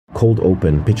Cold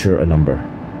open, picture a number.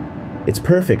 It's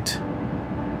perfect,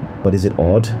 but is it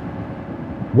odd?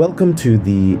 Welcome to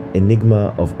the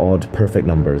enigma of odd perfect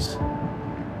numbers.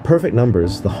 Perfect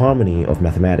numbers, the harmony of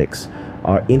mathematics,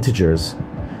 are integers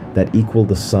that equal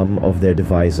the sum of their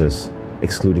divisors,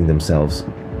 excluding themselves.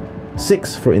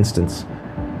 6, for instance,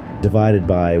 divided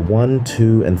by 1,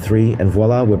 2, and 3, and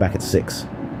voila, we're back at 6.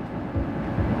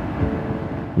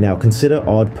 Now consider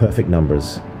odd perfect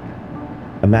numbers,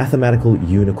 a mathematical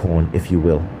unicorn, if you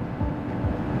will.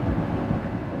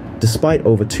 Despite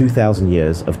over 2,000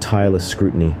 years of tireless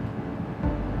scrutiny,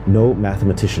 no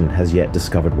mathematician has yet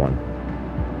discovered one.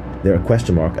 They're a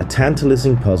question mark, a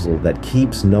tantalizing puzzle that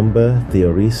keeps number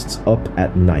theorists up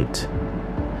at night.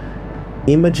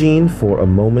 Imagine for a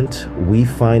moment we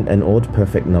find an odd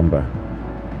perfect number.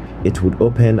 It would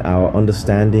upend our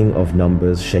understanding of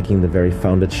numbers, shaking the very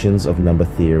foundations of number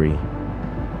theory.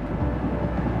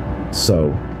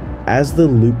 So, as the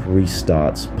loop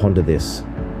restarts, ponder this.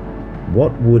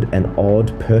 What would an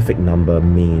odd perfect number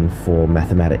mean for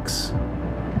mathematics?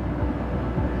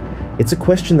 It's a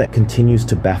question that continues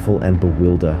to baffle and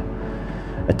bewilder,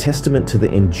 a testament to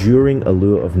the enduring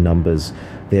allure of numbers,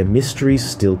 their mysteries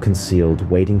still concealed,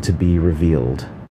 waiting to be revealed.